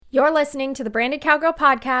You're listening to the Branded Cowgirl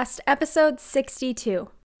Podcast, episode 62.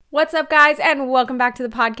 What's up, guys, and welcome back to the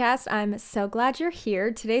podcast. I'm so glad you're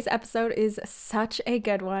here. Today's episode is such a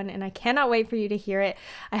good one, and I cannot wait for you to hear it.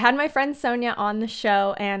 I had my friend Sonia on the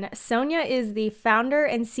show, and Sonia is the founder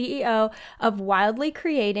and CEO of Wildly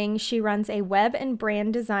Creating. She runs a web and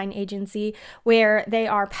brand design agency where they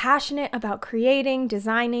are passionate about creating,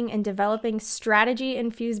 designing, and developing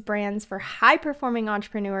strategy-infused brands for high-performing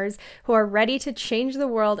entrepreneurs who are ready to change the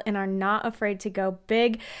world and are not afraid to go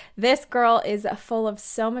big. This girl is full of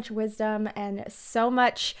so much wisdom and so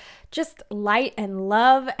much just light and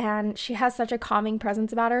love, and she has such a calming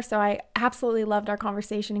presence about her. So I absolutely loved our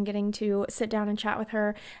conversation and getting to sit down and chat with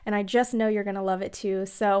her, and I just know you're gonna love it too.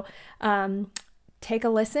 So take a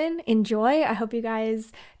listen, enjoy. I hope you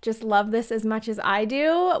guys just love this as much as I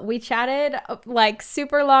do. We chatted like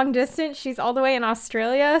super long distance. She's all the way in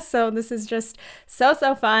Australia, so this is just so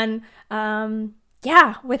fun.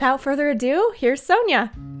 Without further ado, here's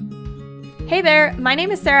Sonia. Hey there, my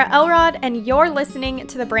name is Sarah Elrod, and you're listening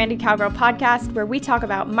to the Branded Cowgirl Podcast, where we talk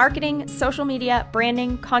about marketing, social media,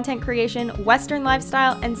 branding, content creation, Western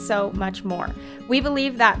lifestyle, and so much more. We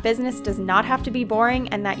believe that business does not have to be boring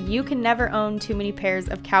and that you can never own too many pairs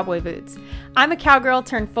of cowboy boots. I'm a cowgirl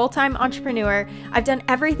turned full-time entrepreneur. I've done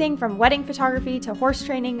everything from wedding photography to horse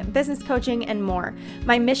training, business coaching, and more.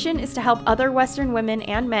 My mission is to help other Western women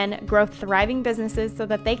and men grow thriving businesses so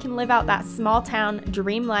that they can live out that small town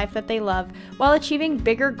dream life that they love while achieving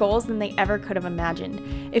bigger goals than they ever could have imagined.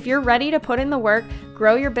 If you're ready to put in the work,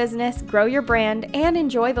 grow your business, grow your brand, and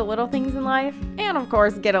enjoy the little things in life, and of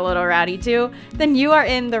course get a little rowdy too, then you are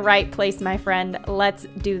in the right place, my friend. Let's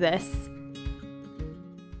do this.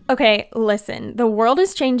 Okay, listen, the world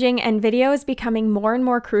is changing and video is becoming more and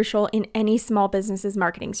more crucial in any small business's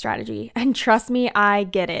marketing strategy. And trust me, I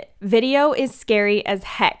get it. Video is scary as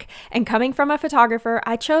heck. And coming from a photographer,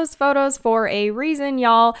 I chose photos for a reason,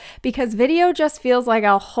 y'all, because video just feels like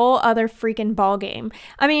a whole other freaking ball game.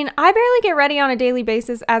 I mean, I barely get ready on a daily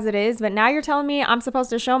basis as it is, but now you're telling me I'm supposed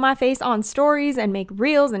to show my face on stories and make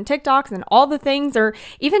reels and TikToks and all the things, or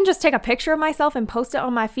even just take a picture of myself and post it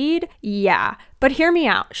on my feed? Yeah. But hear me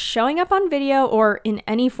out, showing up on video, or in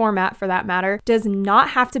any format for that matter, does not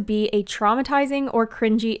have to be a traumatizing or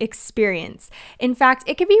cringy experience. In fact,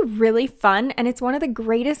 it can be really fun, and it's one of the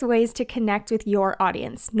greatest ways to connect with your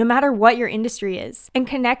audience, no matter what your industry is. And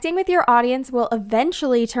connecting with your audience will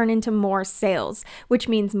eventually turn into more sales, which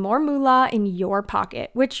means more moolah in your pocket,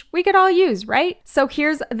 which we could all use, right? So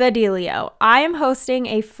here's the dealio. I am hosting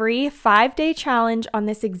a free 5-day challenge on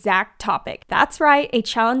this exact topic. That's right, a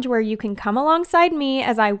challenge where you can come alongside me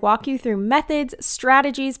as I walk you through methods,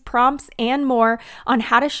 strategies, prompts, and more on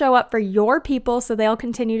how to show up for your people so they'll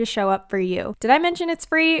continue to show up for you. Did I mention it's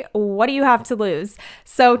free? What do you have to lose?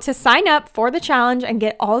 So to sign up for the challenge and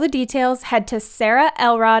get all the details, head to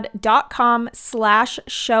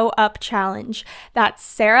sarahelrod.com/showupchallenge.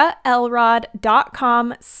 That's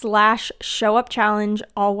sarahelrod.com/showupchallenge,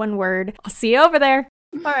 all one word. I'll see you over there.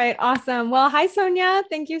 All right, awesome. Well, hi, Sonia.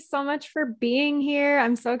 Thank you so much for being here.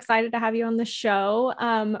 I'm so excited to have you on the show.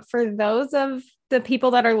 For those of the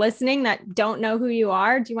people that are listening that don't know who you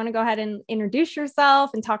are, do you want to go ahead and introduce yourself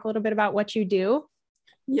and talk a little bit about what you do?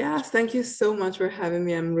 Yes, thank you so much for having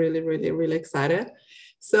me. I'm really excited.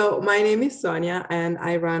 So my name is Sonia, and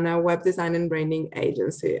I run a web design and branding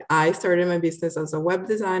agency. I started my business as a web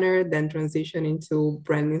designer, then transitioned into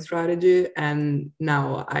branding strategy. And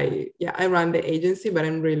now I run the agency, but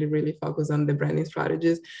I'm really focused on the branding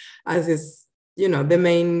strategies, as is, the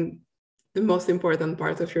most important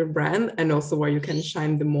part of your brand, and also where you can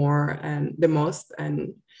shine the most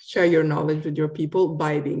and share your knowledge with your people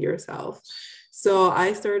by being yourself. So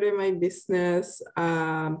I started my business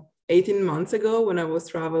 18 months ago when I was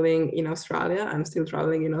traveling in Australia. I'm still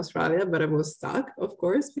traveling in Australia, but I was stuck, of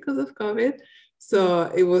course, because of COVID. So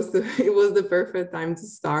it was the perfect time to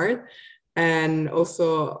start. And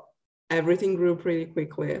also everything grew pretty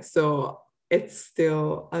quickly. So it's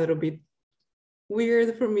still a little bit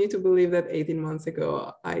weird for me to believe that 18 months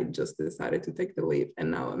ago, I just decided to take the leap.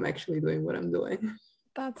 And now I'm actually doing what I'm doing.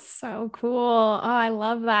 That's so cool. Oh, I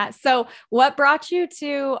love that. So what brought you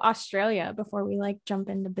to Australia before we jump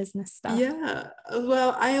into business stuff? Yeah,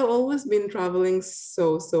 well, I have always been traveling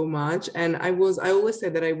so much. And I always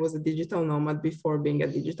said that I was a digital nomad before being a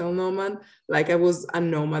digital nomad. Like I was a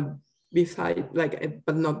nomad beside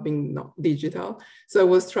but not being digital. So I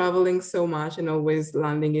was traveling so much and always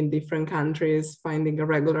landing in different countries, finding a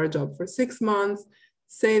regular job for 6 months,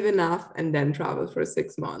 save enough, and then travel for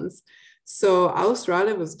 6 months. So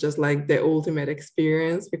Australia was just like the ultimate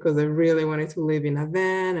experience because I really wanted to live in a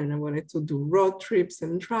van and I wanted to do road trips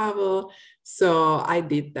and travel. So I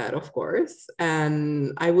did that, of course.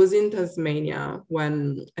 And I was in Tasmania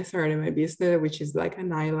when I started my business, which is like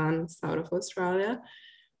an island south of Australia.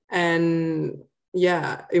 And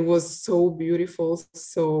yeah, it was so beautiful,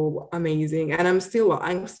 so amazing. And I'm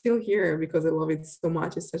still here because I love it so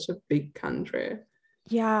much. It's such a big country.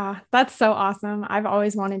 Yeah, that's so awesome. I've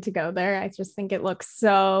always wanted to go there. I just think it looks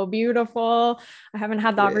so beautiful. I haven't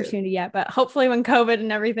had the It opportunity yet, but hopefully when COVID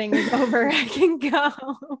and everything is over, I can go.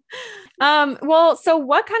 Well, so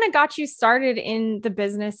what kind of got you started in the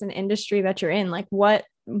business and industry that you're in? Like what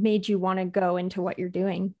made you want to go into what you're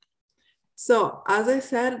doing? So, as I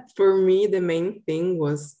said, for me, the main thing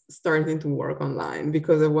was starting to work online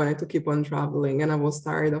because I wanted to keep on traveling and I was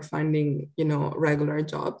tired of finding, regular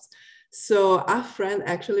jobs. So, a friend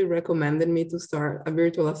actually recommended me to start a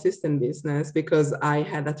virtual assistant business because I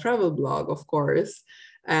had a travel blog, of course,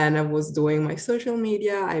 and I was doing my social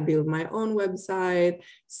media. I built my own website.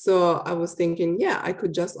 So, I was thinking, yeah, I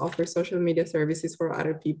could just offer social media services for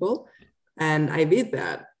other people. And I did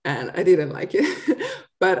that and I didn't like it.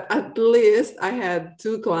 But at least I had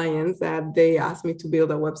two clients that they asked me to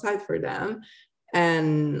build a website for them.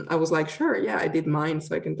 And I was like, sure, yeah, I did mine,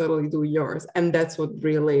 so I can totally do yours. And that's what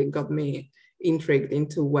really got me intrigued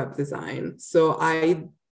into web design. So I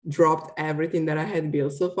dropped everything that I had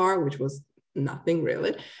built so far, which was nothing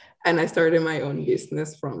really. And I started my own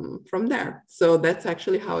business from there. So that's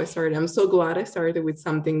actually how I started. I'm so glad I started with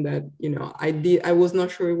something that, I was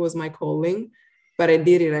not sure it was my calling, but I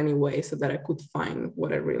did it anyway so that I could find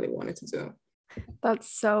what I really wanted to do. That's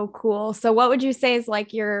so cool. So what would you say is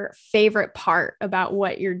like your favorite part about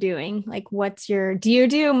what you're doing? Like do you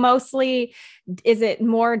do mostly, is it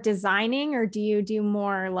more designing or do you do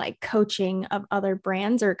more like coaching of other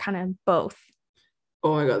brands or kind of both?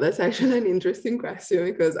 Oh my God, that's actually an interesting question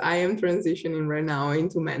because I am transitioning right now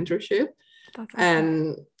into mentorship. That's awesome.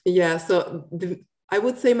 And yeah, so I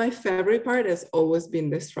would say my favorite part has always been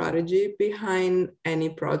the strategy behind any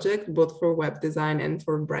project, both for web design and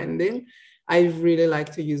for branding. I really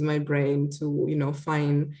like to use my brain to,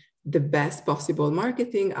 find the best possible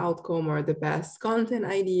marketing outcome or the best content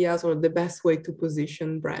ideas or the best way to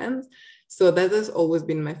position brands. So that has always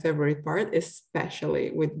been my favorite part,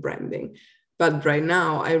 especially with branding. But right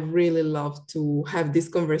now, I really love to have this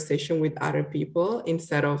conversation with other people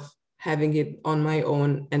instead of having it on my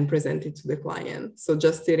own and present it to the client. So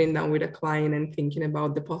just sitting down with a client and thinking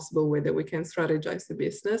about the possible way that we can strategize the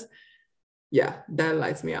business. Yeah, that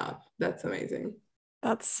lights me up. That's amazing.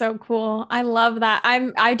 That's so cool. I love that.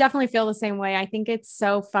 I definitely feel the same way. I think it's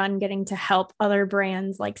so fun getting to help other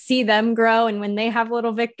brands, like see them grow. And when they have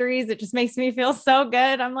little victories, it just makes me feel so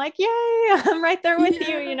good. I'm like, yay, I'm right there with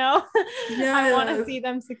you, Yeah, I want to yes. see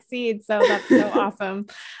them succeed. So that's so awesome.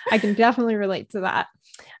 I can definitely relate to that.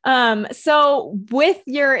 So with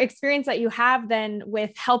your experience that you have then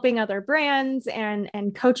with helping other brands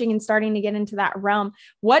and coaching and starting to get into that realm,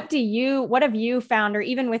 what have you found, or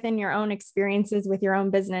even within your own experiences with your own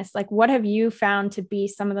business, like what have you found to be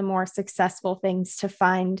some of the more successful things to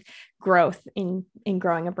find growth in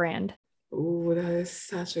growing a brand? Oh, that is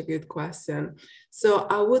such a good question. So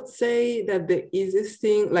I would say that the easiest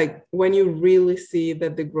thing, like when you really see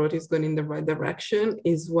that the growth is going in the right direction,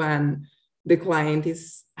 is when the client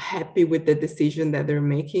is happy with the decision that they're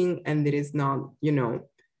making and it is not,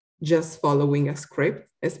 just following a script,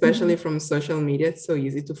 especially Mhm. from social media. It's so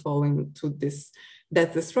easy to fall into this.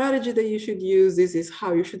 That's the strategy that you should use. This is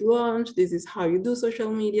how you should launch. This is how you do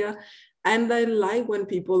social media. And I like when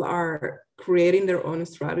people are creating their own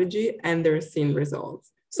strategy and they're seeing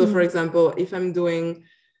results. So, for Mhm. example, if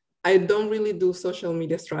I don't really do social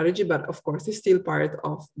media strategy, but of course, it's still part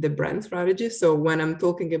of the brand strategy. So when I'm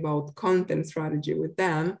talking about content strategy with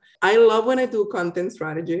them, I love when I do content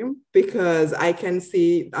strategy because I can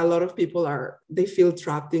see a lot of people they feel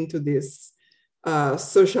trapped into this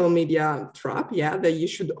social media trap. Yeah, that you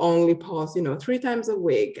should only post, 3 times a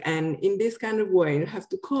week. And in this kind of way, you have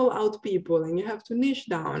to call out people and you have to niche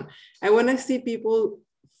down. And when I see people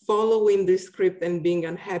following this script and being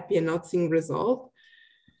unhappy and not seeing results,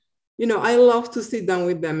 I love to sit down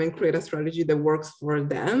with them and create a strategy that works for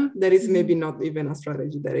them. That is maybe Mhm. not even a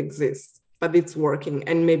strategy that exists, but it's working.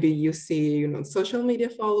 And maybe you see, social media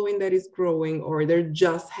following that is growing, or they're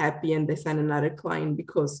just happy and they sign another client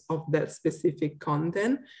because of that specific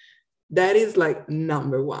content. That is like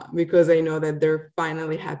number one, because I know that they're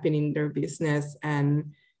finally happy in their business and,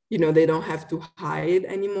 they don't have to hide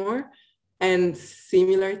anymore. And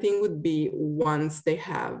similar thing would be once they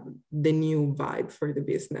have the new vibe for the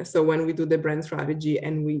business. So when we do the brand strategy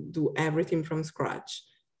and we do everything from scratch,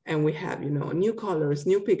 and we have, new colors,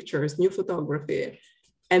 new pictures, new photography,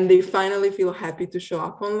 and they finally feel happy to show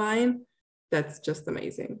up online, that's just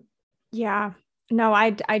amazing. Yeah. No, I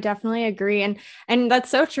definitely agree. And that's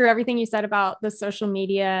so true. Everything you said about the social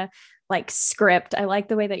media like script. I like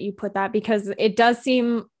the way that you put that because it does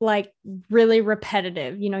seem like really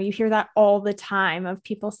repetitive. You hear that all the time of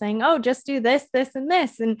people saying, "Oh, just do this, this, and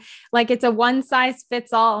this." And like it's a one size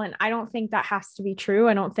fits all. And I don't think that has to be true.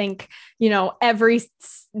 I don't think,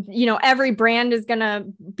 every brand is going to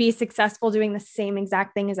be successful doing the same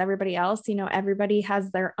exact thing as everybody else. Everybody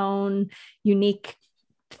has their own unique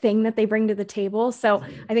thing that they bring to the table. So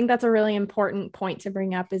I think that's a really important point to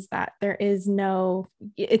bring up is that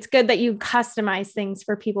it's good that you customize things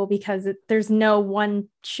for people because there's no one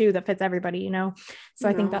shoe that fits everybody, So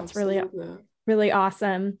I think that's really, really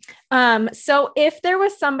awesome. So if there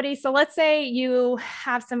was somebody, so let's say you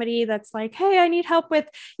have somebody that's like, "Hey, I need help with,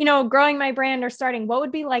 growing my brand or starting," what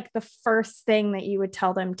would be like the first thing that you would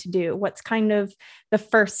tell them to do? What's kind of the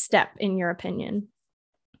first step in your opinion?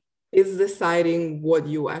 Is deciding what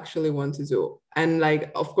you actually want to do. And like,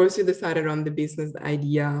 of course, you decided on the business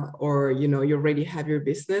idea or, you already have your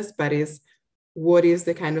business, but what is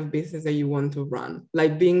the kind of business that you want to run?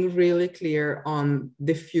 Like being really clear on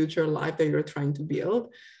the future life that you're trying to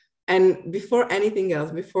build. And before anything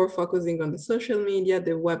else, before focusing on the social media,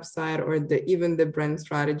 the website, or even the brand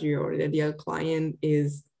strategy or the ideal client,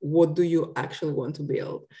 is what do you actually want to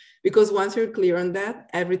build? Because once you're clear on that,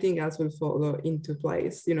 everything else will follow into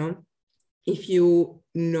place. If you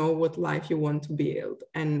know what life you want to build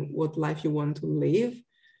and what life you want to live,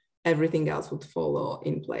 everything else would follow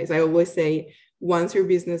in place. I always say, once your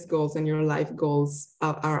business goals and your life goals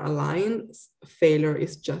are aligned, failure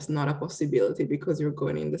is just not a possibility because you're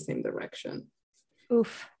going in the same direction.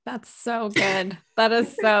 Oof, that's so good. That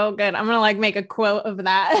is so good. I'm gonna make a quote of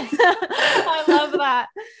that. I love that.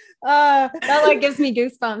 That gives me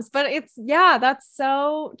goosebumps, but that's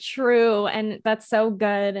so true. And that's so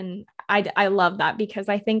good. And I love that because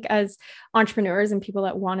I think as entrepreneurs and people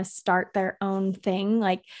that want to start their own thing,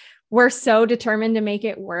 we're so determined to make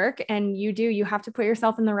it work. And you have to put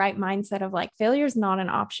yourself in the right mindset of failure is not an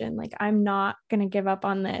option. I'm not going to give up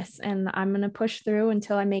on this and I'm going to push through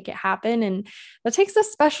until I make it happen. And that takes a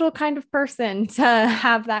special kind of person to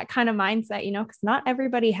have that kind of mindset, because not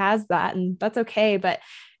everybody has that, and that's okay. But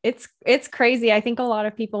it's crazy. I think a lot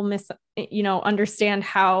of people understand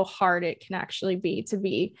how hard it can actually be to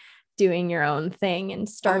be doing your own thing and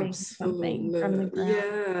starting something from the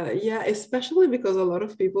ground. Yeah, especially because a lot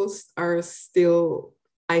of people are still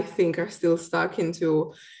stuck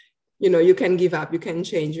into, you can give up, you can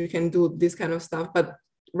change, you can do this kind of stuff. But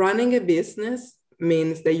running a business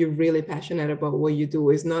means that you're really passionate about what you do.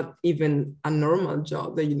 It's not even a normal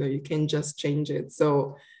job that, you can just change it.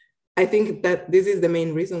 So I think that this is the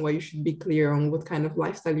main reason why you should be clear on what kind of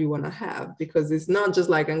lifestyle you want to have, because it's not just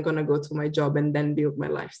I'm going to go to my job and then build my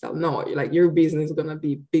lifestyle. No, your business is going to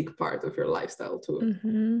be a big part of your lifestyle too.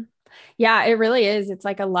 Mm-hmm. Yeah, it really is. It's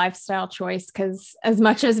like a lifestyle choice because as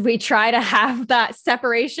much as we try to have that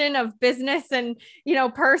separation of business and,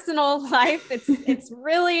 personal life, it's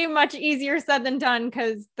really much easier said than done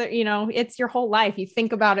because, it's your whole life. You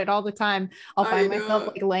think about it all the time. I'll find myself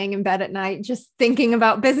laying in bed at night, just thinking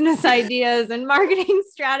about business ideas and marketing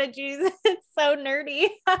strategies. It's so nerdy.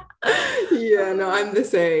 Yeah, no, I'm the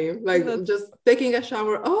same. Just taking a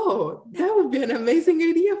shower. Oh, that would be an amazing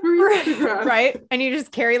idea for Instagram. Right. And you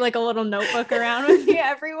just carry a little notebook around with you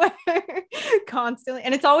everywhere constantly.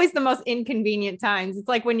 And it's always the most inconvenient times. It's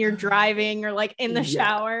when you're driving or in the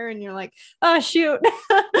shower and you're oh, shoot.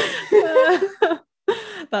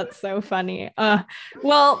 That's so funny.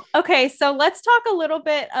 Well, okay. So let's talk a little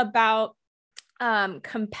bit about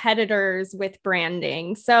competitors with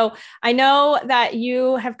branding. So I know that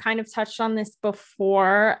you have kind of touched on this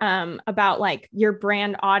before about your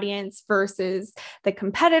brand audience versus the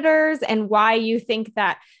competitors and why you think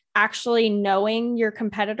that actually knowing your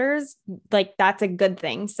competitors, that's a good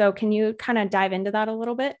thing. So can you kind of dive into that a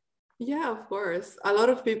little bit? Yeah, of course. A lot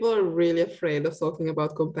of people are really afraid of talking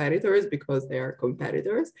about competitors because they are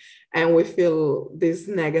competitors. And we feel this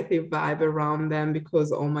negative vibe around them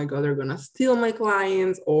because, oh my God, they're going to steal my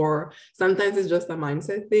clients. Or sometimes it's just a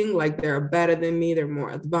mindset thing, they're better than me, they're more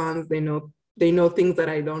advanced, they know things that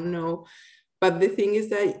I don't know. But the thing is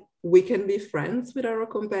that we can be friends with our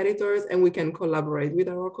competitors and we can collaborate with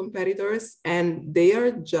our competitors. And they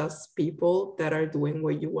are just people that are doing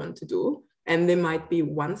what you want to do. And they might be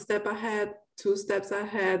one step ahead, two steps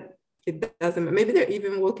ahead, It doesn't matter. Maybe they're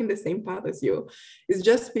even walking the same path as you. It's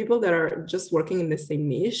just people that are just working in the same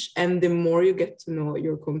niche. And the more you get to know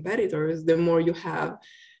your competitors, the more you have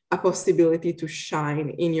a possibility to shine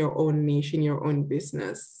in your own niche, in your own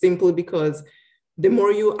business, simply because the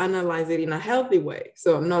more you analyze it in a healthy way.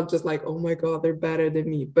 So not just like, oh my God, they're better than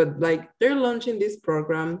me, but like they're launching this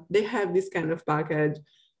program, they have this kind of package.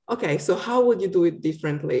 Okay, so how would you do it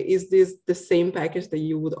differently? Is this the same package that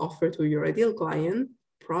you would offer to your ideal client?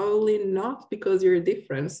 Probably not, because you're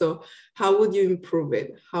different. So how would you improve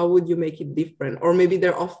it? How would you make it different? Or maybe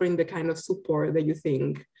they're offering the kind of support that you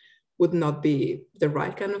think would not be the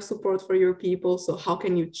right kind of support for your people. So how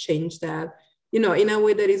can you change that, in a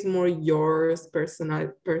way that is more yours,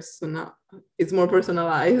 it's more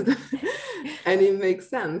personalized and it makes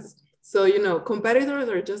sense. So, competitors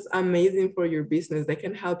are just amazing for your business. They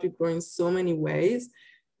can help you grow in so many ways.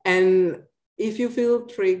 And if you feel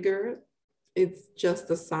triggered, it's just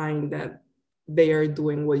a sign that they are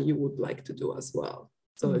doing what you would like to do as well.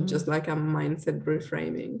 So just like a mindset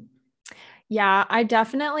reframing. Yeah, I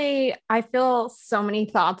feel so many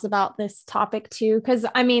thoughts about this topic too. Cause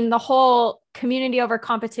I mean, the whole community over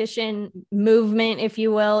competition movement, if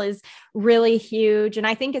you will, is really huge. And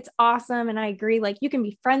I think it's awesome. And I agree, like you can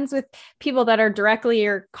be friends with people that are directly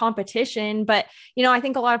your competition. But, I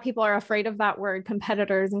think a lot of people are afraid of that word,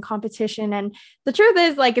 competitors and competition. And the truth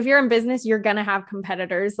is, like, if you're in business, you're going to have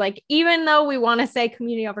competitors. Like, even though we want to say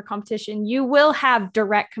community over competition, you will have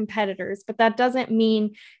direct competitors, but that doesn't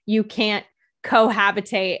mean you can't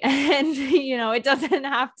cohabitate. And, it doesn't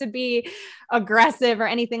have to be aggressive or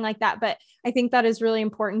anything like that. But I think that is really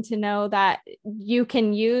important to know that you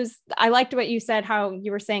can I liked what you said, how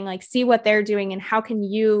you were saying, like, see what they're doing and how can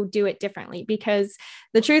you do it differently? Because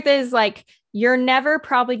the truth is, like, you're never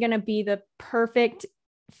probably going to be the perfect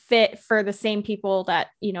fit for the same people that,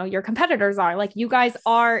 your competitors are. Like, you guys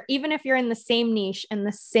are, even if you're in the same niche and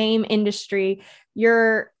the same industry,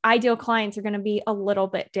 your ideal clients are going to be a little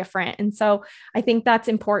bit different. And so I think that's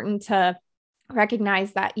important to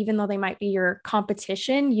recognize, that even though they might be your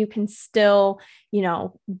competition, you can still,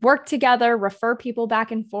 work together, refer people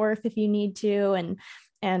back and forth if you need to.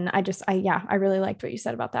 And I really liked what you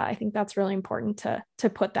said about that. I think that's really important to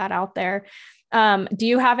put that out there. Do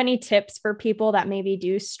you have any tips for people that maybe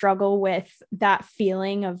do struggle with that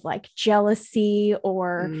feeling of like jealousy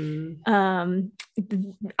or,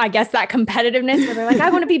 I guess that competitiveness where they're like, I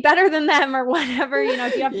want to be better than them or whatever, do you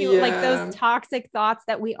have people like those toxic thoughts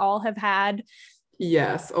that we all have had?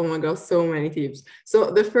 Yes. Oh my God, so many tips.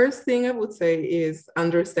 So the first thing I would say is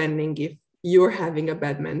understanding if you're having a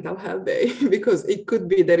bad mental health day, because it could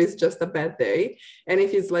be that it's just a bad day. And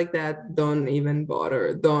if it's like that, don't even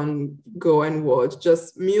bother. Don't go and watch.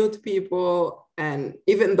 Just mute people and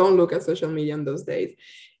even don't look at social media on those days.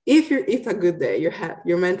 If it's a good day,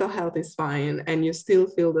 your mental health is fine and you still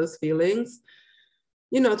feel those feelings,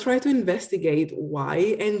 try to investigate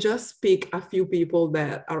why and just pick a few people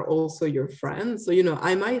that are also your friends. So,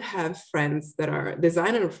 I might have friends that are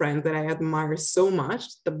designer friends that I admire so much,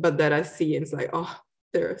 but that I see and it's like, oh,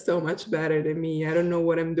 they're so much better than me. I don't know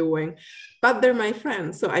what I'm doing, but they're my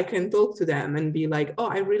friends. So I can talk to them and be like, oh,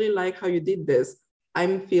 I really like how you did this.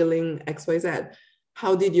 I'm feeling XYZ.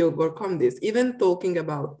 How did you overcome this? Even talking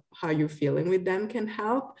about how you're feeling with them can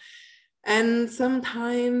help. And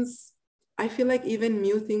sometimes I feel like even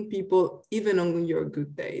muting people, even on your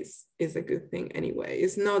good days, is a good thing anyway.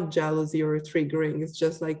 It's not jealousy or triggering. It's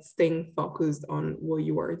just like staying focused on what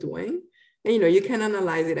you are doing. And, you can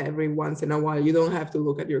analyze it every once in a while. You don't have to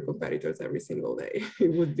look at your competitors every single day.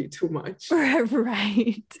 It would be too much.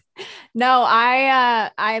 Right. No,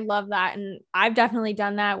 I love that. And I've definitely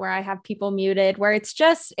done that where I have people muted, where it's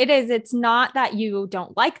not that you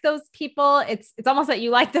don't like those people. It's almost that you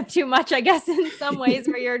like them too much, I guess, in some ways,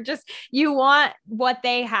 where you want what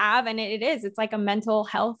they have. And it's like a mental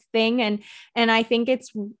health thing. And I think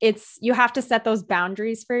you have to set those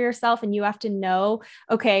boundaries for yourself, and you have to know,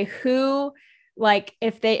 okay, like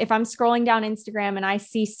if I'm scrolling down Instagram and I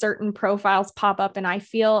see certain profiles pop up and I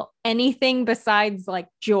feel anything besides like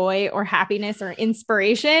joy or happiness or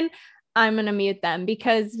inspiration, I'm going to mute them,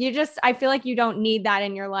 because I feel like you don't need that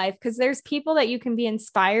in your life, because there's people that you can be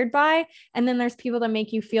inspired by. And then there's people that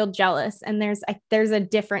make you feel jealous. And there's a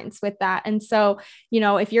difference with that. And so,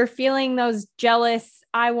 if you're feeling those jealous,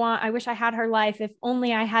 I wish I had her life. If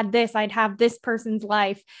only I had this, I'd have this person's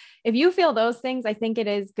life. If you feel those things, I think it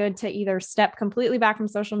is good to either step completely back from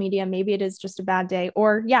social media. Maybe it is just a bad day,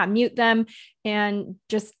 or mute them and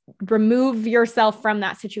just remove yourself from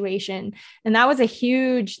that situation. And that was a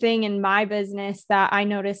huge thing in my business that I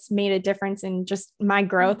noticed made a difference in just my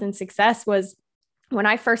growth and success, was when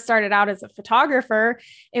I first started out as a photographer,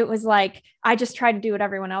 it was like, I just tried to do what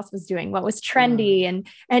everyone else was doing, what was trendy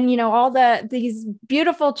and, you know, all these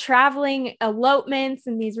beautiful traveling elopements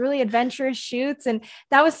and these really adventurous shoots. And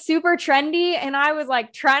that was super trendy. And I was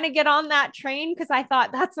like trying to get on that train because I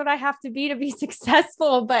thought that's what I have to be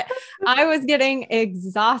successful. But I was getting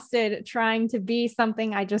exhausted trying to be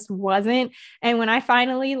something I just wasn't. And when I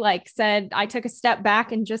finally like said, I took a step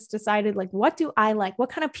back and just decided like, what do I like? What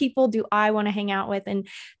kind of people do I want to hang out with? And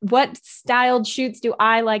what styled shoots do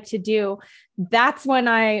I like to do? That's when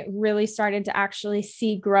I really started to actually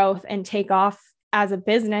see growth and take off as a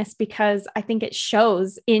business, because I think it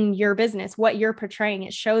shows in your business what you're portraying.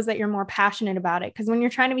 It shows that you're more passionate about it. Because when you're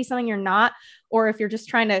trying to be something you're not, or if you're just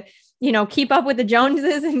trying to, you know, keep up with the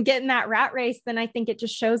Joneses and get in that rat race, then I think it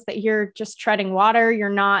just shows that you're just treading water. You're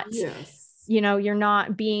not, you know, you're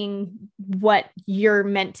not being what you're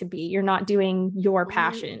meant to be. You're not doing your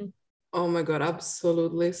passion. Oh my God,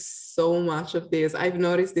 absolutely. So much of this. I've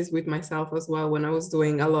noticed this with myself as well when I was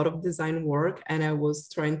doing a lot of design work and I was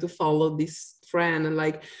trying to follow this trend and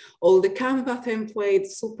like all the Canva templates,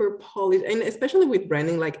 super polished. And especially with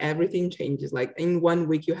branding, like everything changes. Like in 1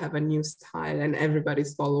 week, you have a new style and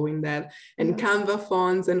everybody's following that. And Canva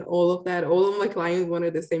fonts and all of that. All of my clients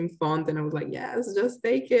wanted the same font. And I was like, yes, just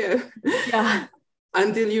take it. Yeah.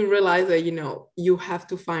 Until you realize that, you know, you have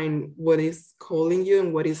to find what is calling you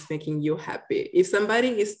and what is making you happy. If somebody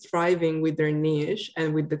is thriving with their niche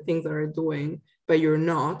and with the things that they're doing, but you're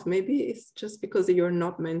not, maybe it's just because you're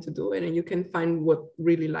not meant to do it, and you can find what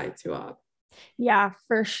really lights you up. Yeah,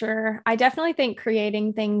 for sure. I definitely think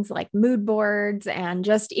creating things like mood boards and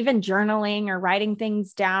just even journaling or writing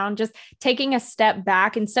things down, just taking a step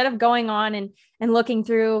back instead of going on and looking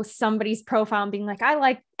through somebody's profile and being like, I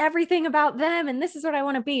like everything about them and this is what I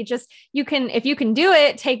want to be. Just you can, if you can do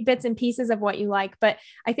it, take bits and pieces of what you like. But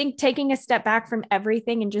I think taking a step back from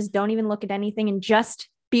everything and just don't even look at anything and just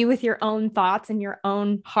be with your own thoughts and your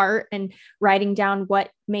own heart and writing down what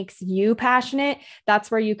makes you passionate. That's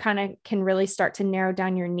where you kind of can really start to narrow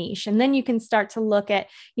down your niche. And then you can start to look at,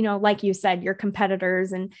 you know, like you said, your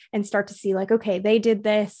competitors and start to see like, okay, they did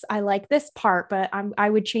this. I like this part, but I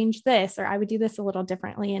would change this, or I would do this a little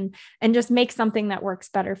differently, and just make something that works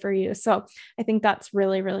better for you. So I think that's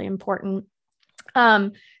really, really important.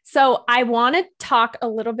 So I want to talk a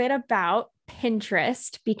little bit about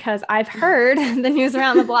Pinterest, because I've heard the news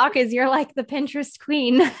around the block is you're like the Pinterest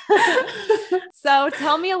queen. So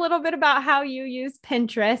tell me a little bit about how you use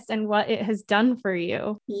Pinterest and what it has done for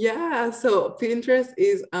you. Yeah, so Pinterest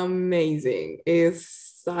is amazing.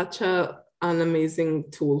 It's such an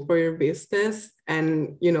amazing tool for your business.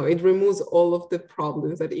 And, you know, it removes all of the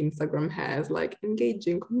problems that Instagram has, like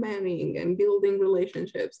engaging, commenting, and building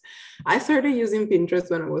relationships. I started using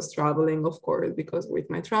Pinterest when I was traveling, of course, because with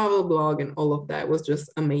my travel blog and all of that was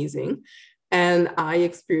just amazing. And I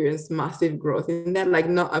experienced massive growth in that. Like,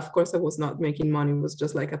 not, of course, I was not making money. It was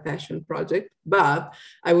just like a passion project, but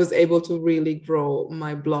I was able to really grow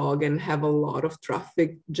my blog and have a lot of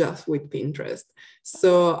traffic just with Pinterest.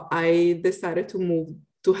 So I decided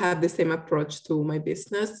to have the same approach to my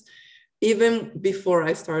business even before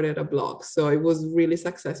I started a blog. So it was really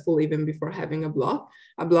successful even before having a blog.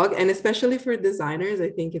 And especially for designers, I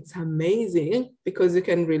think it's amazing because you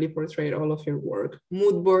can really portray all of your work.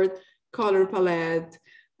 Mood board, color palette,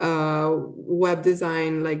 web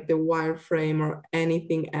design, like the wireframe or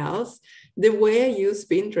anything else. The way I use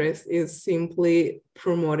Pinterest is simply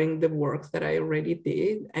promoting the work that I already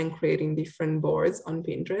did and creating different boards on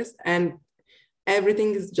Pinterest. And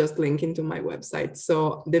everything is just linking to my website.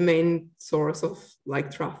 So the main source of like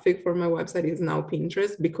traffic for my website is now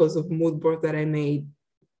Pinterest because of mood board that I made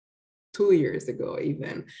 2 years ago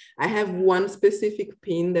even. I have one specific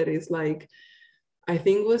pin that is like, I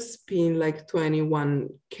think was pinned like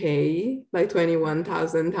 21K, like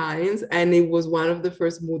 21,000 times. And it was one of the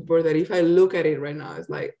first mood board that if I look at it right now, it's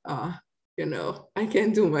like, you know, I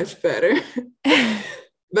can do much better.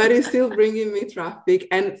 But it's still bringing me traffic.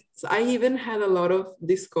 And I even had a lot of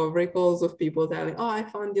discovery calls of people telling, oh, I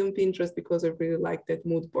found you on Pinterest because I really like that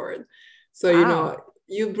mood board. So, wow. You know,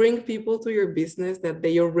 you bring people to your business that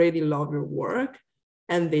they already love your work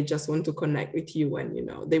and they just want to connect with you, and, you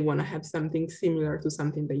know, they want to have something similar to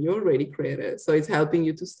something that you already created. So it's helping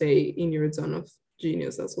you to stay in your zone of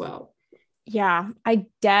genius as well. Yeah, I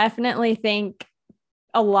definitely think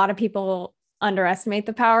a lot of people underestimate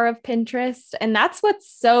the power of Pinterest. And that's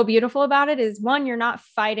what's so beautiful about it is, one, you're not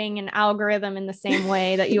fighting an algorithm in the same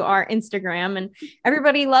way that you are Instagram. And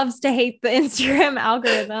everybody loves to hate the Instagram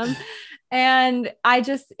algorithm. And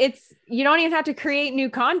you don't even have to create new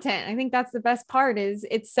content. I think that's the best part is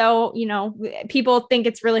it's so, people think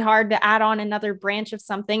it's really hard to add on another branch of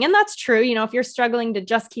something. And that's true. If you're struggling to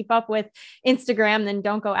just keep up with Instagram, then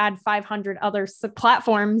don't go add 500 other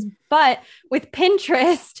platforms. But with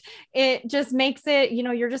Pinterest, it just makes it,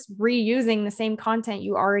 you're just reusing the same content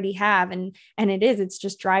you already have. And it's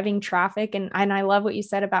just driving traffic. And I love what you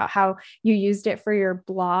said about how you used it for your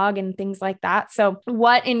blog and things like that. So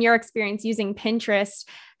what, in your experience using Pinterest,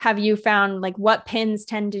 have you found, like, what pins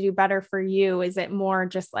tend to do better for you? Is it more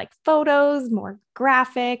just like photos, more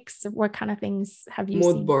graphics? What kind of things have you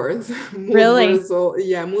Mood seen? boards. Really? So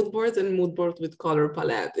yeah, mood boards and mood boards with color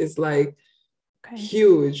palette is like Okay.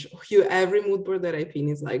 huge. Every mood board that I pin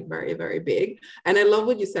is like very, very big. And I love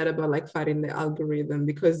what you said about like fighting the algorithm,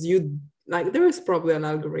 because there is probably an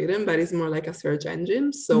algorithm, but it's more like a search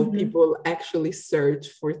engine. So people actually search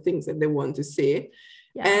for things that they want to see.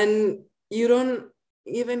 Yeah. And you don't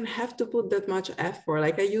even have to put that much effort.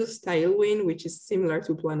 Like I use Tailwind, which is similar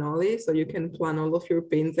to Planoly. So you can plan all of your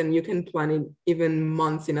pins and you can plan it even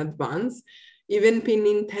months in advance, even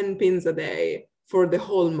pinning 10 pins a day for the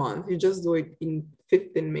whole month. You just do it in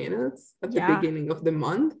 15 minutes at the beginning of the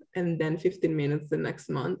month, and then 15 minutes the next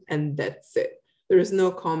month, and that's it. There is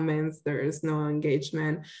no comments, there is no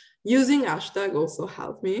engagement. Using hashtag also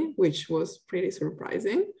helped me, which was pretty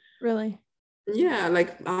surprising. Really? Yeah,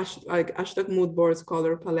 like hashtag mood boards,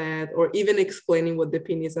 color palette, or even explaining what the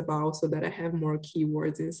pin is about so that I have more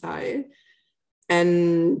keywords inside.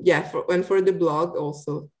 And yeah, for the blog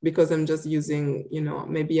also, because I'm just using,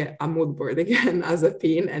 maybe a mood board again as a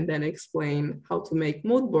pin, and then explain how to make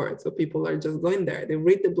mood boards. So people are just going there, they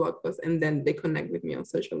read the blog post, and then they connect with me on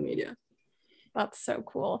social media. That's so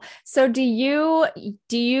cool. So do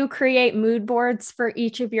you create mood boards for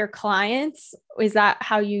each of your clients? Is that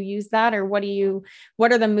how you use that? Or what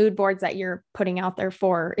are the mood boards that you're putting out there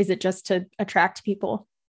for? Is it just to attract people?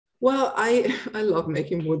 Well, I love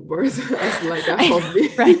making mood boards as like a hobby.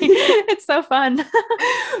 Right. It's so fun.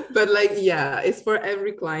 But like, yeah, it's for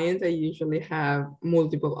every client. I usually have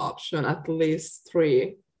multiple options, at least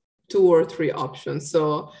 2 or 3 options.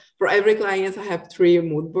 So for every client, I have 3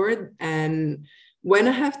 mood board. And when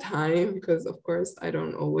I have time, because of course I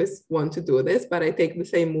don't always want to do this, but I take the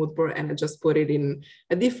same mood board and I just put it in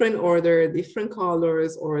a different order, different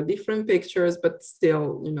colors or different pictures, but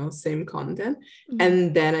still, same content.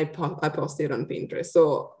 And then I post it on Pinterest.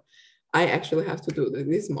 So I actually have to do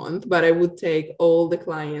this month, but I would take all the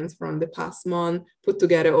clients from the past month, put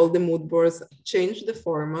together all the mood boards, change the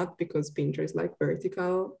format, because Pinterest is like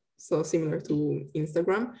vertical, so similar to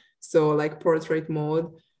Instagram. So like portrait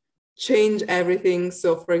mode, change everything.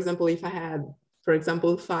 So for example, if I had,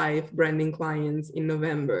 5 branding clients in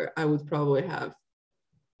November, I would probably have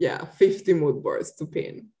 50 mood boards to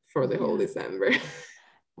pin for the whole December.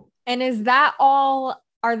 And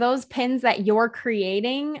are those pins that you're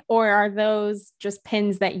creating, or are those just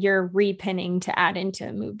pins that you're repinning to add into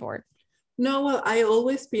a mood board? No, well, I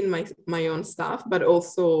always pin my own stuff, but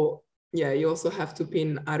also, you also have to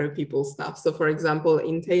pin other people's stuff. So for example,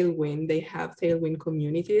 in Tailwind, they have Tailwind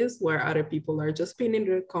communities where other people are just pinning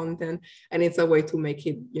their content, and it's a way to make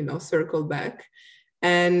it, circle back.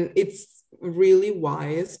 And it's really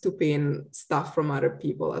wise to pin stuff from other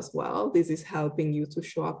people as well. This is helping you to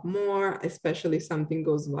show up more, especially if something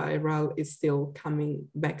goes viral, it's still coming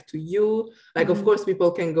back to you. Like, of course,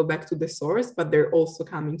 people can go back to the source, but they're also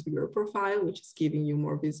coming to your profile, which is giving you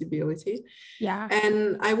more visibility. Yeah.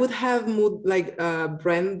 And I would have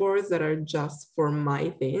brand boards that are just for my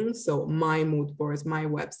thing. So my mood boards, my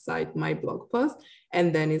website, my blog post.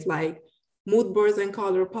 And then it's like mood boards and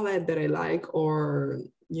color palette that I like, or,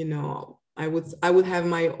 I would have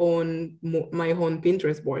my own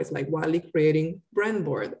Pinterest boards, like Wally creating brand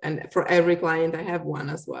board, and for every client I have one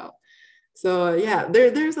as well. So yeah,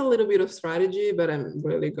 there's a little bit of strategy, but I'm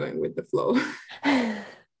really going with the flow.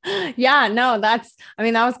 Yeah, no, that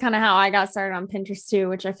was kind of how I got started on Pinterest too,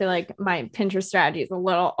 which I feel like my Pinterest strategy is a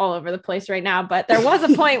little all over the place right now, but there was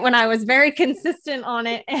a point when I was very consistent on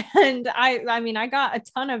it. And I got a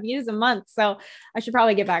ton of views a month. So I should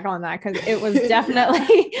probably get back on that, because it was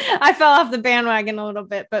definitely, I fell off the bandwagon a little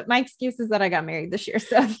bit, but my excuse is that I got married this year.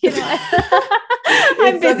 So, I'm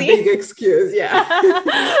busy. A big excuse. Yeah.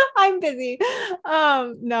 I'm busy.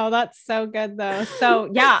 No, that's so good though. So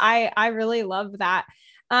yeah, I really love that.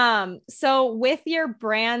 So with your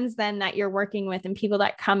brands then that you're working with and people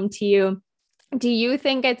that come to you, do you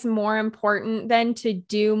think it's more important then to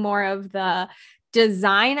do more of the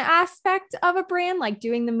design aspect of a brand, like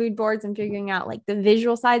doing the mood boards and figuring out like the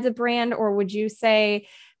visual sides of brand? Or would you say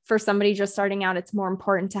for somebody just starting out, it's more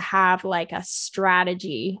important to have like a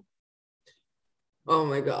strategy? Oh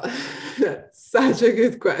my God, that's such a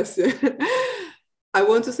good question. I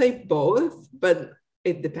want to say both, but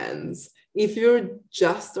it depends. If you're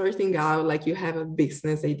just starting out, like you have a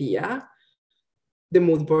business idea, the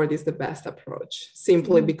mood board is the best approach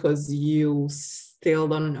simply Mhm. because you still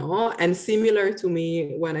don't know. And similar to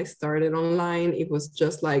me, when I started online, it was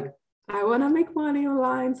just like, I want to make money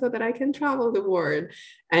online so that I can travel the world.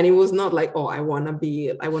 And it was not like, oh, I want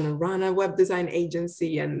to run a web design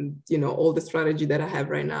agency and, all the strategy that I have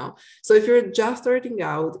right now. So if you're just starting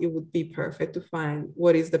out, it would be perfect to find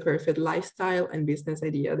what is the perfect lifestyle and business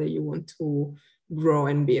idea that you want to grow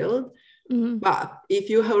and build. Mhm. But if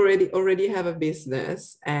you already have a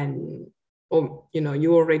business and or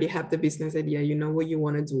you already have the business idea, you know what you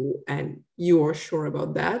want to do, and you are sure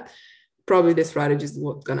about that, probably the strategy is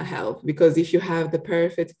what's gonna help. Because if you have the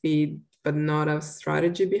perfect feed but not a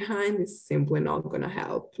strategy behind, it's simply not gonna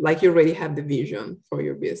help. Like you already have the vision for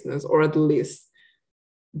your business, or at least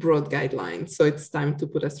broad guidelines. So it's time to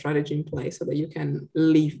put a strategy in place so that you can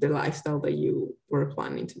live the lifestyle that you were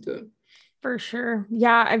planning to do. For sure.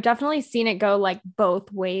 Yeah, I've definitely seen it go like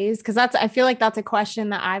both ways because I feel like that's a question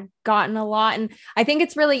that I've gotten a lot. And I think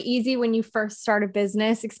it's really easy when you first start a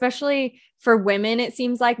business, especially for women. It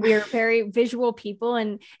seems like we are very visual people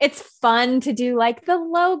and it's fun to do like the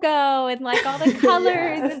logo and like all the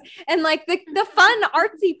colors Yes. and like the fun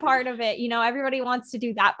artsy part of it. Everybody wants to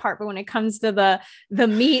do that part, but when it comes to the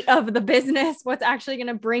meat of the business, what's actually going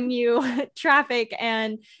to bring you traffic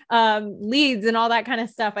and leads and all that kind of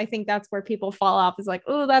stuff. I think that's where people fall off is like,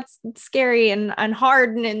 oh, that's scary and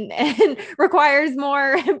hard and requires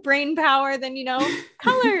more brain power than,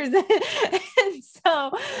 colors. And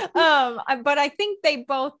so, but I think they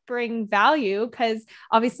both bring value because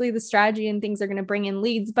obviously the strategy and things are going to bring in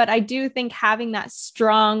leads. But I do think having that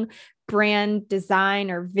strong brand design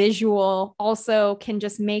or visual also can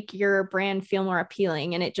just make your brand feel more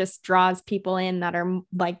appealing and it just draws people in that are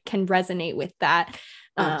like can resonate with that.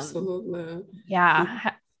 Absolutely.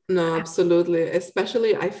 Yeah. No, absolutely.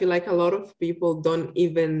 Especially, I feel like a lot of people don't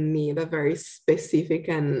even need a very specific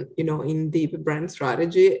and, in deep brand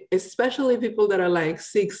strategy, especially people that are like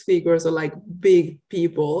six figures or like big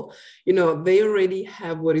people, they already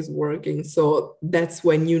have what is working. So that's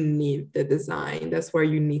when you need the design. That's where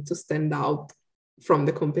you need to stand out from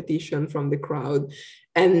the competition, from the crowd.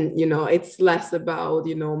 And it's less about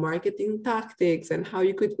marketing tactics and how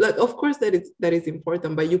you could, like, of course that is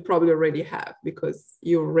important, but you probably already have because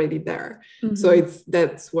you're already there. So Mhm.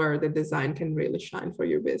 that's where the design can really shine for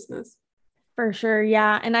your business. For sure.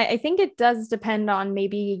 Yeah. And I think it does depend on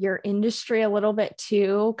maybe your industry a little bit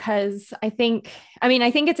too. Cause I think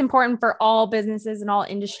it's important for all businesses and all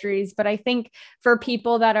industries, but I think for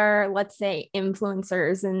people that are, let's say,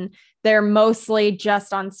 influencers and they're mostly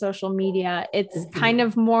just on social media, it's kind Mhm.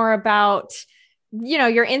 of more about,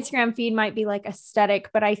 your Instagram feed might be like aesthetic,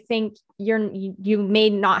 but I think you may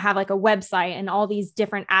not have like a website and all these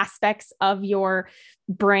different aspects of your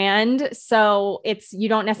brand. So you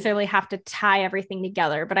don't necessarily have to tie everything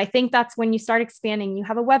together. But I think that's when you start expanding, you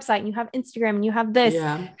have a website and you have Instagram and you have this,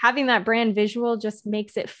 Yeah. having that brand visual just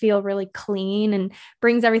makes it feel really clean and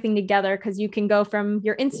brings everything together because you can go from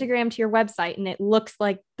your Instagram to your website and it looks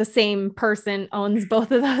like the same person owns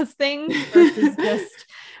both of those things versus just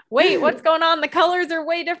wait, what's going on? The colors are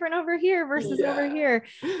way different over here versus over Yeah. here.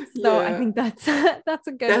 So I Yeah. think that's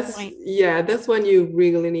a good point. That's when you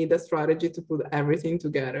really need a strategy to put everything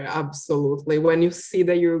together. Absolutely. When you see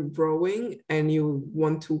that you're growing and you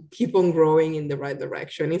want to keep on growing in the right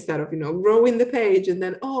direction instead of, growing the page and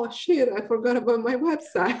then, oh shit, I forgot about my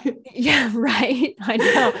website. Yeah, right. I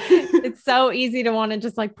know. It's so easy to want to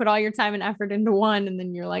just like put all your time and effort into one and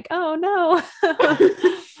then you're like, "Oh no.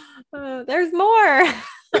 There's more."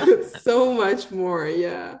 So much more.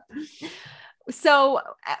 Yeah. So,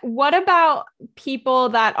 what about people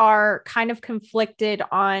that are kind of conflicted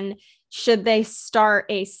on should they start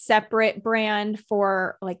a separate brand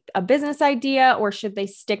for like a business idea or should they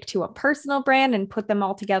stick to a personal brand and put them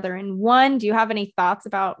all together in one? Do you have any thoughts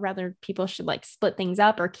about whether people should like split things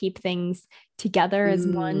up or keep things together as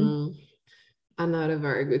one? Mm, another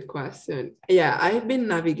very good question. Yeah, I've been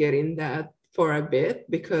navigating that for a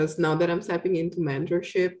bit because now that I'm stepping into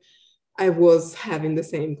mentorship, I was having the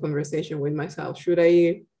same conversation with myself. Should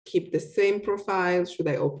I keep the same profile? Should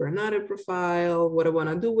I open another profile? What I want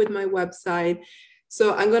to do with my website?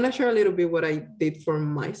 So I'm going to share a little bit what I did for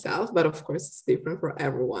myself, but of course it's different for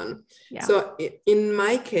everyone. Yeah. So in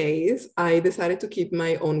my case, I decided to keep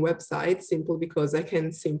my own website simply because I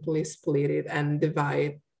can simply split it and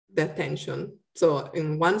divide the attention So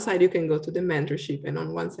in one side you can go to the mentorship, and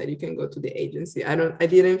on one side you can go to the agency. I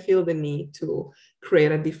didn't feel the need to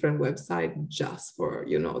create a different website just for,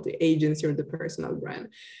 the agency or the personal brand,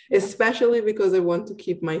 especially because I want to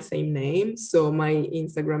keep my same name. So my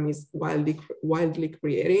Instagram is wildly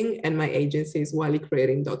creating, and my agency is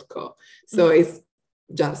wildlycreating.co. So it's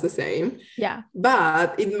just the same. Yeah.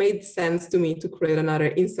 But it made sense to me to create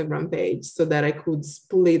another Instagram page so that I could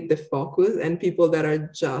split the focus, and people that are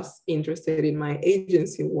just interested in my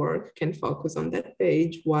agency work can focus on that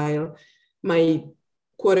page, while my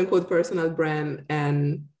quote unquote personal brand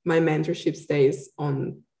and my mentorship stays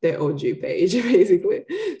on the OG page, basically,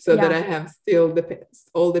 so that I have still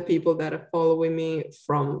all the people that are following me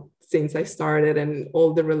from since I started, and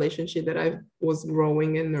all the relationship that I was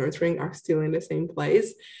growing and nurturing are still in the same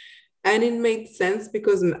place. And it made sense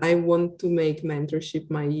because I want to make mentorship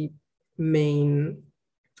my main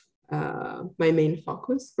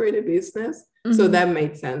focus for the business. So that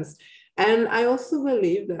made sense. And I also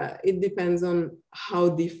believe that it depends on how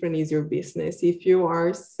different is your business. If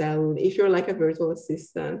you're like a virtual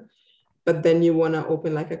assistant, but then you want to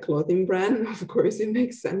open like a clothing brand, of course it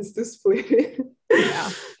makes sense to split it.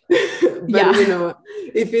 Yeah. But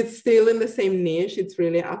if it's still in the same niche, it's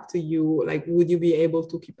really up to you. Like, would you be able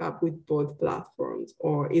to keep up with both platforms,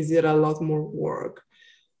 or is it a lot more work?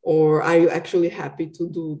 Or are you actually happy to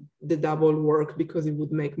do the double work because it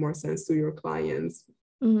would make more sense to your clients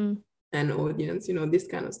and audience, this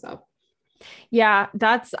kind of stuff. Yeah,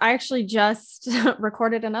 I actually just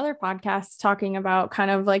recorded another podcast talking about kind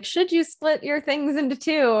of like, should you split your things into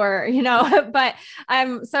two, or, but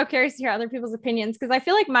I'm so curious to hear other people's opinions, because I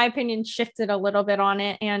feel like my opinion shifted a little bit on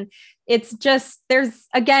it. And it's just,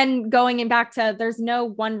 going back to, there's no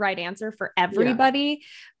one right answer for everybody,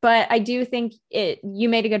 but I do think you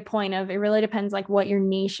made a good point of, it really depends like what your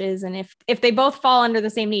niche is. And if they both fall under the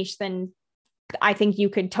same niche, then I think you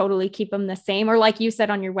could totally keep them the same. Or like you said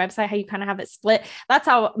on your website, how you kind of have it split. That's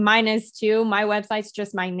how mine is too. My website's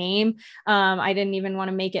just my name. I didn't even want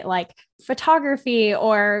to make it like photography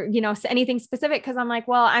or, anything specific. Cause I'm like,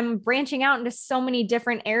 well, I'm branching out into so many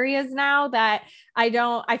different areas now that I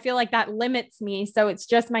feel like that limits me. So it's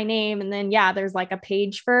just my name. And then, there's like a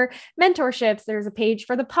page for mentorships. There's a page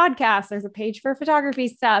for the podcast. There's a page for photography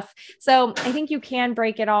stuff. So I think you can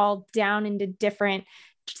break it all down into different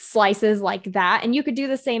slices like that. And you could do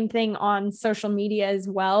the same thing on social media as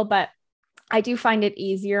well. But I do find it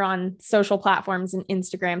easier on social platforms and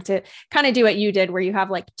Instagram to kind of do what you did, where you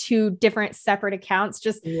have like two different separate accounts.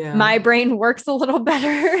 Just my brain works a little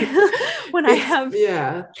better when I have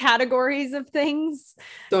categories of things.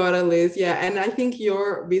 Totally. Yeah. And I think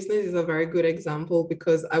your business is a very good example,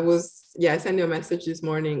 because I sent you a message this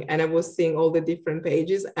morning and I was seeing all the different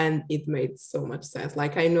pages, and it made so much sense.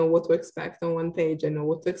 Like, I know what to expect on one page. I know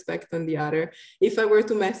what to expect on the other. If I were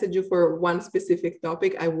to message you for one specific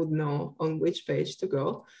topic, I would know on which page to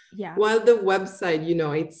go. Yeah. While the website,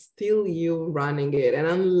 it's still you running it. And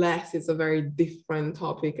unless it's a very different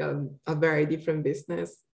topic, a very different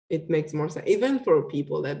business, it makes more sense, even for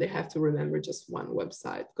people that they have to remember just one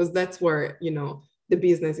website, because that's where, the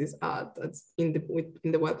business is at. That's in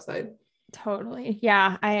the website. Totally.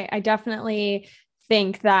 Yeah. I definitely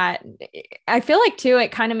think that, I feel like too,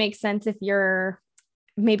 it kind of makes sense if you're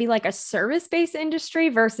maybe like a service-based industry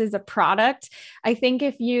versus a product. I think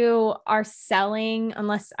if you are selling,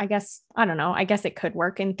 I guess it could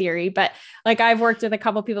work in theory, but like I've worked with a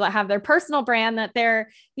couple of people that have their personal brand that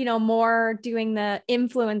they're, more doing the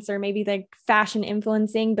influencer, maybe the fashion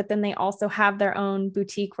influencing, but then they also have their own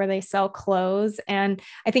boutique where they sell clothes. And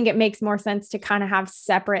I think it makes more sense to kind of have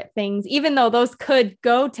separate things, even though those could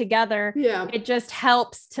go together. Yeah. It just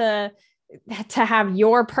helps to have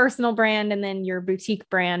your personal brand and then your boutique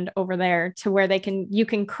brand over there, to where you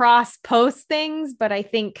can cross post things. But I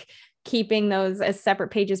think keeping those as separate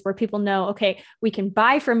pages where people know, okay, we can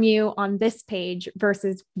buy from you on this page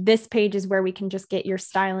versus this page is where we can just get your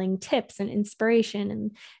styling tips and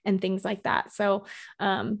inspiration and things like that. So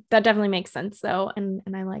that definitely makes sense though. And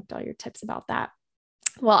I liked all your tips about that.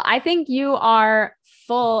 Well, I think you are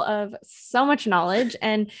full of so much knowledge,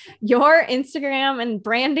 and your Instagram and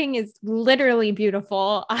branding is literally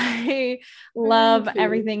beautiful. I love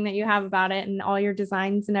everything that you have about it and all your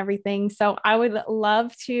designs and everything. So I would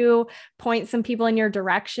love to point some people in your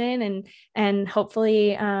direction and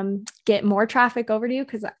hopefully get more traffic over to you,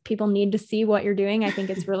 because people need to see what you're doing. I think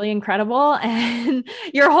it's really incredible. And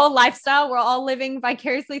your whole lifestyle, we're all living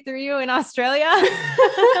vicariously through you in Australia.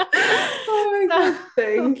 Oh my God.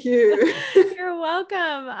 Thank you. You're welcome.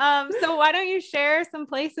 welcome. So why don't you share some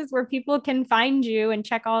places where people can find you and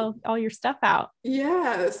check all your stuff out?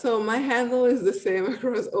 Yeah, so my handle is the same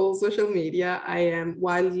across all social media. I am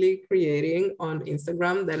Wildly Creating on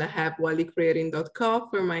Instagram. Then I have wildlycreating.com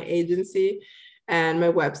for my agency, and my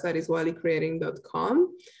website is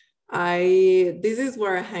wildlycreating.com. This is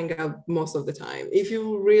where I hang out most of the time. If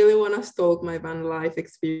you really want to stalk my van life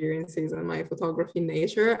experiences and my photography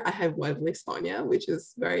nature, I have Wildly Sonia, which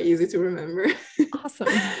is very easy to remember. Awesome.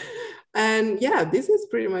 And yeah, this is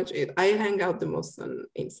pretty much it. I hang out the most on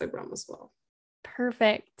Instagram as well.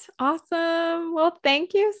 Perfect. Awesome. Well,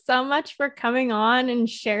 thank you so much for coming on and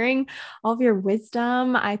sharing all of your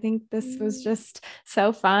wisdom. I think this was just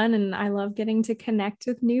so fun and I love getting to connect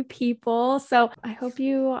with new people. So I hope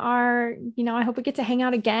I hope we get to hang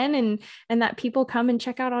out again and that people come and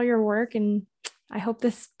check out all your work, and I hope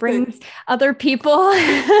this brings other people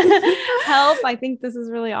help. I think this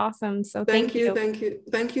is really awesome. So thank you.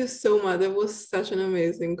 Thank you so much. That was such an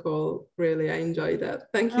amazing call. Really, I enjoyed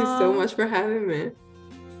that. Thank you so much for having me.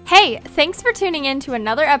 Hey, thanks for tuning in to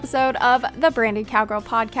another episode of the Branded Cowgirl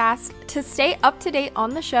podcast. To stay up to date on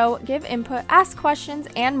the show, give input, ask questions,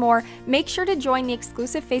 and more, make sure to join the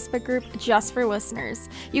exclusive Facebook group just for listeners.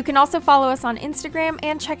 You can also follow us on Instagram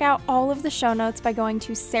and check out all of the show notes by going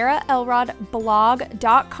to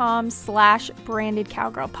sarahelrodblog.com/branded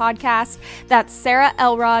cowgirl podcast. That's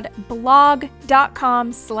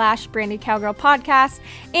sarahelrodblog.com/branded cowgirl podcast.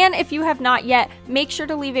 And if you have not yet, make sure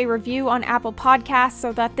to leave a review on Apple Podcasts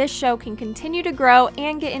so that this show can continue to grow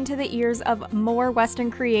and get into the ears of more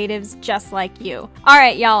Western creatives just like you. All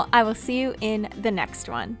right, y'all, I will see you in the next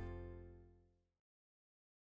one.